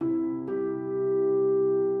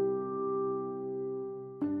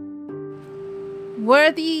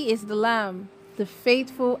Worthy is the Lamb, the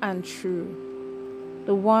faithful and true,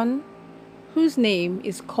 the one whose name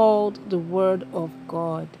is called the Word of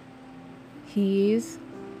God. He is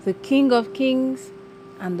the King of Kings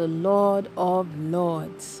and the Lord of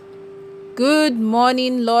Lords. Good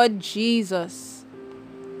morning, Lord Jesus.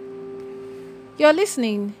 You're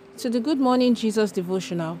listening to the Good Morning Jesus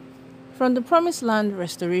devotional from the Promised Land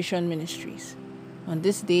Restoration Ministries on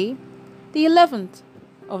this day, the 11th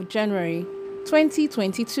of January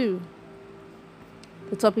 2022.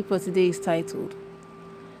 The topic for today is titled,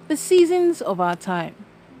 The Seasons of Our Time,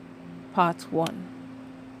 Part 1.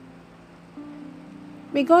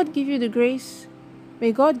 May God give you the grace,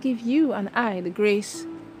 may God give you and I the grace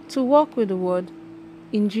to walk with the Word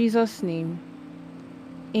in Jesus' name.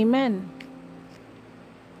 Amen.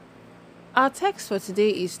 Our text for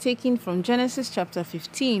today is taken from Genesis chapter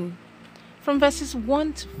 15, from verses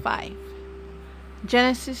 1 to 5.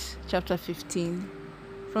 Genesis chapter 15,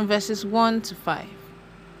 from verses 1 to 5.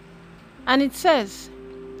 And it says,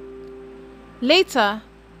 Later,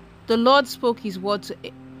 the Lord spoke his word to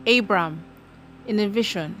Abram in a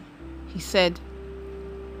vision. He said,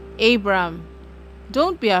 Abram,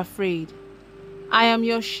 don't be afraid. I am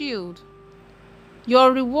your shield.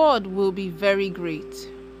 Your reward will be very great.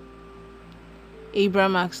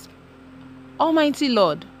 Abram asked, Almighty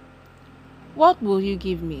Lord, what will you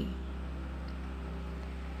give me?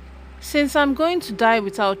 Since I'm going to die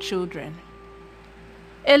without children,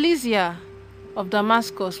 Eliezer of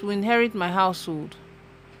Damascus will inherit my household.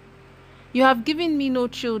 You have given me no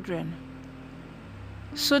children,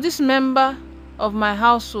 so this member of my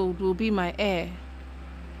household will be my heir.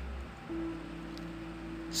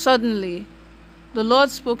 Suddenly, the Lord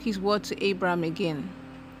spoke his word to Abram again.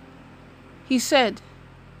 He said,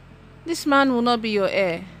 This man will not be your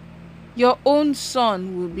heir. Your own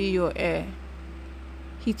son will be your heir.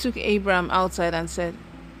 He took Abram outside and said,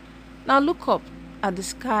 Now look up at the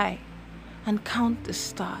sky and count the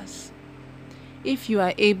stars, if you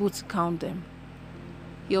are able to count them.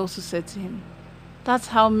 He also said to him, That's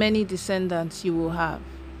how many descendants you will have.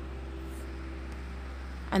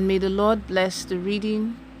 And may the Lord bless the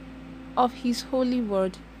reading of his holy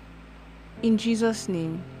word. In Jesus'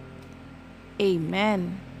 name,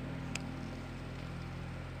 amen.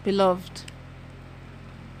 Beloved,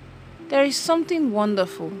 there is something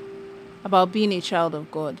wonderful about being a child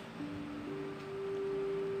of God.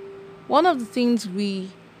 One of the things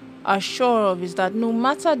we are sure of is that no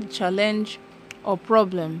matter the challenge or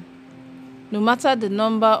problem, no matter the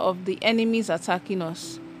number of the enemies attacking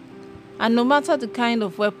us, and no matter the kind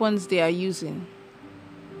of weapons they are using,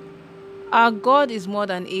 our God is more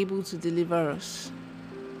than able to deliver us.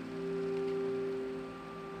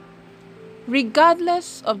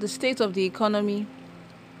 Regardless of the state of the economy,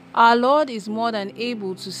 our Lord is more than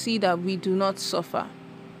able to see that we do not suffer,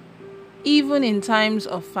 even in times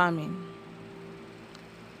of famine.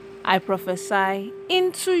 I prophesy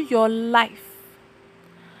into your life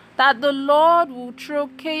that the Lord will throw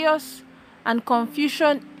chaos and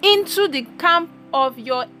confusion into the camp of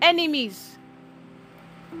your enemies.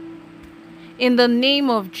 In the name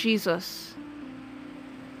of Jesus.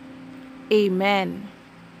 Amen.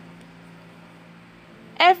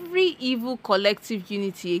 Every evil collective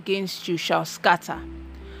unity against you shall scatter.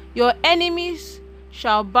 Your enemies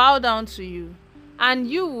shall bow down to you, and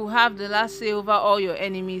you will have the last say over all your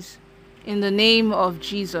enemies, in the name of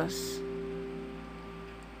Jesus.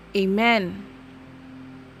 Amen.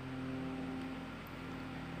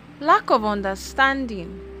 Lack of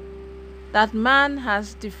understanding that man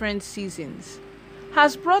has different seasons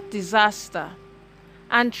has brought disaster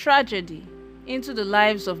and tragedy into the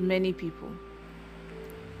lives of many people.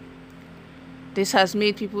 This has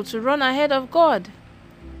made people to run ahead of God,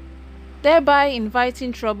 thereby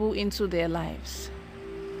inviting trouble into their lives.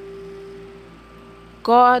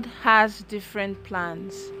 God has different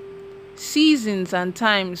plans, seasons and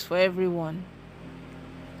times for everyone.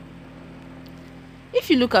 If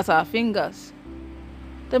you look at our fingers,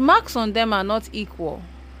 the marks on them are not equal,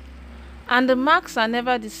 and the marks are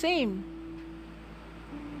never the same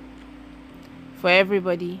for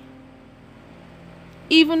everybody.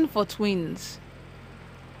 Even for twins,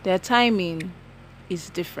 their timing is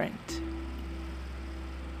different.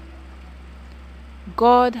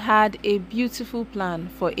 God had a beautiful plan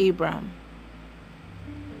for Abram.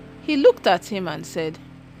 He looked at him and said,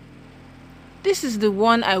 This is the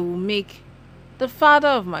one I will make the father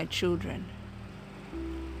of my children.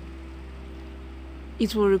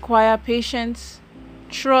 It will require patience,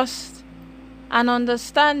 trust, and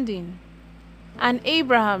understanding, and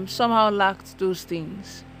Abraham somehow lacked those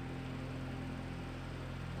things.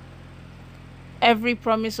 Every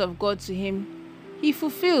promise of God to him he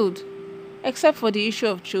fulfilled, except for the issue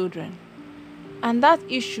of children. And that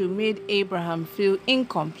issue made Abraham feel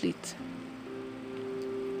incomplete.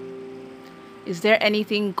 Is there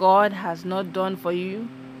anything God has not done for you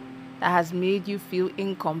that has made you feel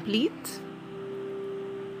incomplete?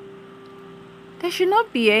 There should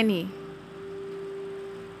not be any.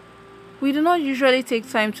 We do not usually take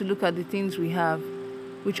time to look at the things we have,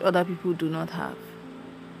 which other people do not have.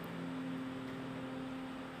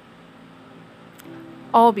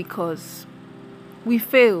 All because we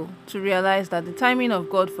fail to realize that the timing of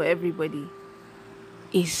God for everybody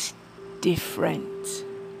is different.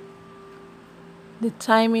 The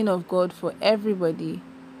timing of God for everybody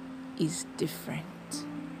is different.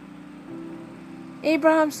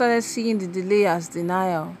 Abraham started seeing the delay as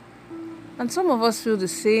denial, and some of us feel the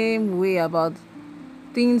same way about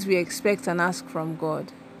things we expect and ask from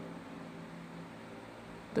God.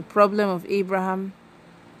 The problem of Abraham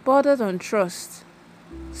bordered on trust.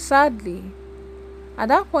 Sadly, at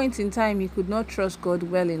that point in time, he could not trust God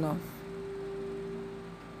well enough.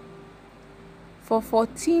 For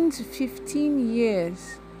 14 to 15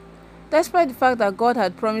 years, despite the fact that God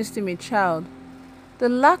had promised him a child, the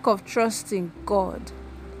lack of trust in God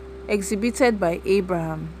exhibited by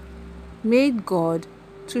Abraham made God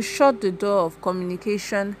to shut the door of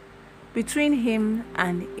communication between him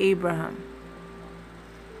and Abraham.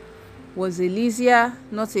 Was Eliezer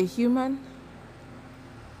not a human?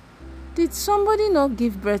 Did somebody not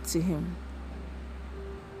give birth to him?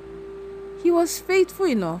 He was faithful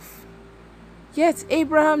enough, yet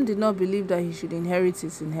Abraham did not believe that he should inherit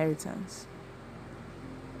his inheritance.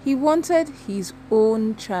 He wanted his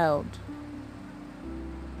own child.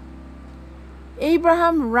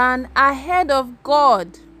 Abraham ran ahead of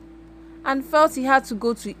God and felt he had to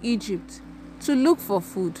go to Egypt to look for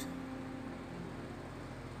food.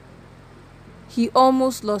 He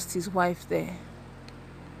almost lost his wife there.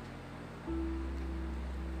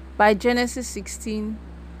 By Genesis 16,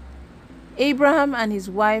 Abraham and his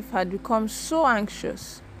wife had become so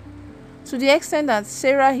anxious, to the extent that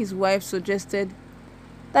Sarah, his wife, suggested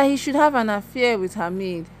that he should have an affair with her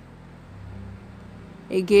maid.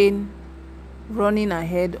 Again, running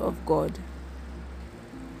ahead of God.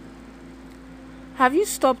 Have you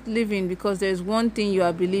stopped living because there is one thing you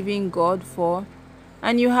are believing God for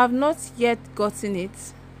and you have not yet gotten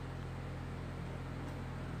it?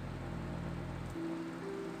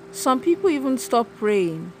 Some people even stop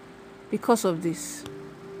praying because of this.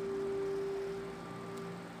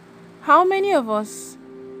 How many of us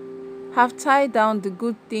have tied down the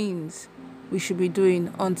good things we should be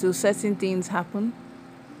doing until certain things happen?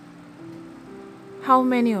 How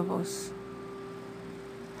many of us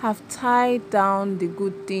have tied down the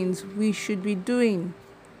good things we should be doing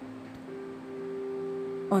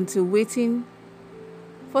until waiting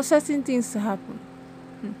for certain things to happen?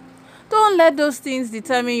 Don't let those things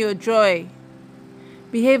determine your joy.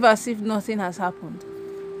 Behave as if nothing has happened.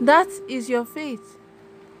 That is your faith.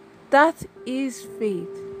 That is faith.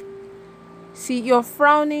 See, your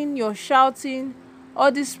frowning, your shouting,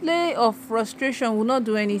 or display of frustration will not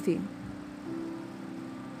do anything.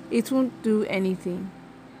 It won't do anything.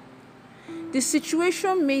 The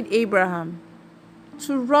situation made Abraham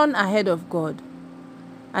to run ahead of God,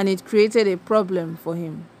 and it created a problem for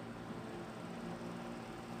him.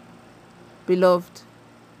 Beloved,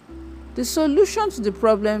 the solution to the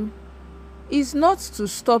problem is not to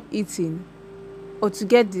stop eating or to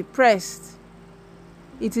get depressed.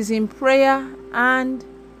 It is in prayer and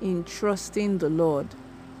in trusting the Lord.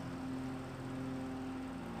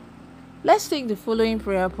 Let's take the following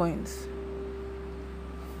prayer points.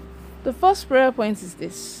 The first prayer point is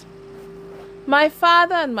this: My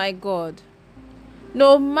Father and my God,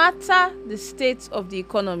 no matter the state of the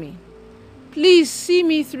economy, please see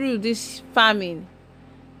me through this famine.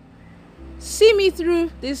 See me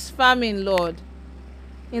through this famine, Lord,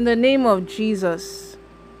 in the name of Jesus.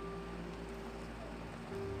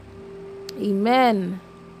 Amen.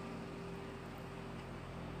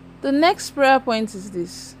 The next prayer point is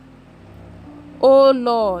this: Oh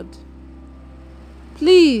Lord,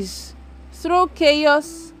 please throw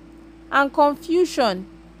chaos and confusion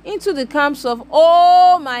into the camps of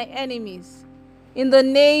all my enemies in the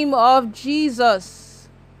name of Jesus.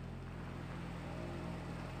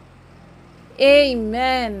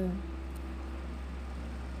 Amen.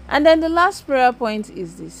 And then the last prayer point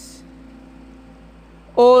is this: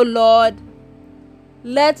 Oh Lord,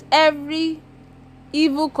 let every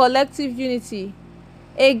evil collective unity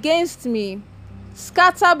against me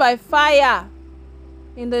scatter by fire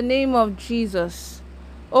in the name of Jesus.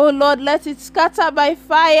 Oh Lord, let it scatter by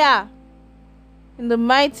fire in the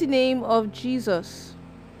mighty name of Jesus.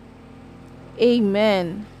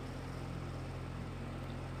 Amen.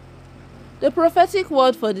 The prophetic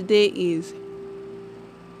word for the day is,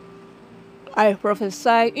 I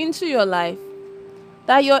prophesy into your life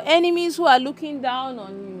that your enemies who are looking down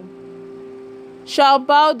on you shall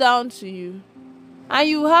bow down to you, and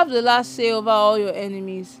you have the last say over all your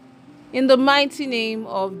enemies, in the mighty name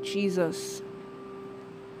of Jesus.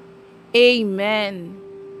 Amen.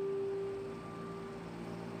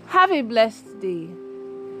 Have a blessed day.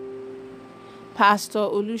 Pastor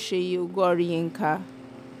Oluseyi Ogori-Yinka.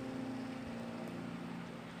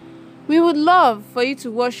 We would love for you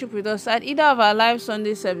to worship with us at either of our live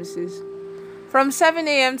Sunday services from 7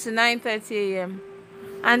 a.m. to 9:30 a.m.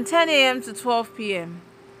 and 10 a.m. to 12 p.m.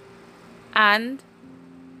 and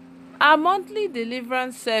our monthly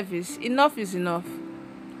deliverance service, Enough is Enough,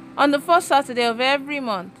 on the first Saturday of every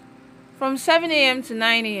month from 7 a.m. to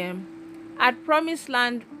 9 a.m. at Promised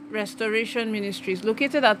Land Restoration Ministries,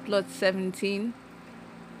 located at Plot 17,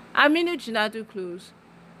 Aminu Jinadu Close,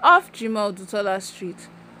 off Jimoh Dutola Street,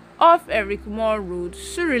 off Eric Moore Road,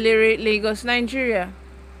 Surulere, Lagos, Nigeria.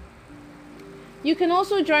 You can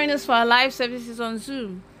also join us for our live services on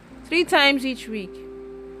Zoom 3 times each week.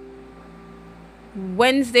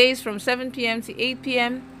 Wednesdays from 7 p.m. to 8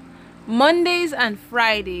 p.m, Mondays and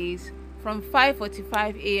Fridays from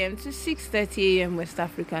 5:45 a.m. to 6:30 a.m. West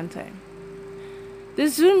African time. The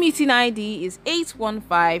Zoom meeting ID is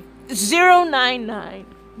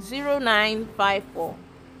 815-099-0954.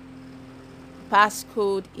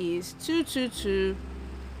 Passcode is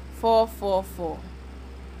 222444.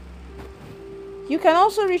 You can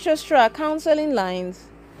also reach us through our counseling lines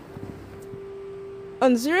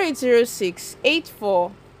on 0806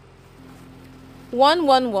 84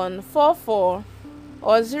 11144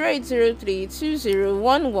 or 0803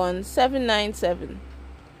 2011 797,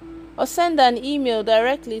 or send an email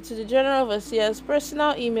directly to the General Overseer's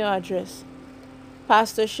personal email address,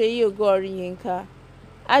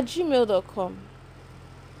 pastorseyogoriyinka@gmail.com.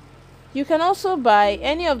 You can also buy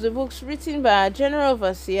any of the books written by our General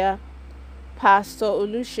Overseer, Pastor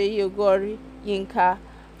Oluseyi Ogori-Yinka,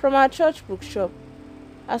 from our church bookshop,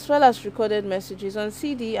 as well as recorded messages on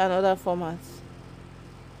CD and other formats.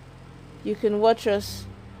 You can watch us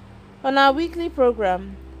on our weekly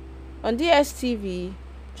program on DSTV,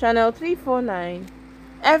 channel 349,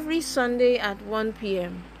 every Sunday at 1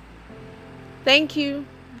 p.m. Thank you.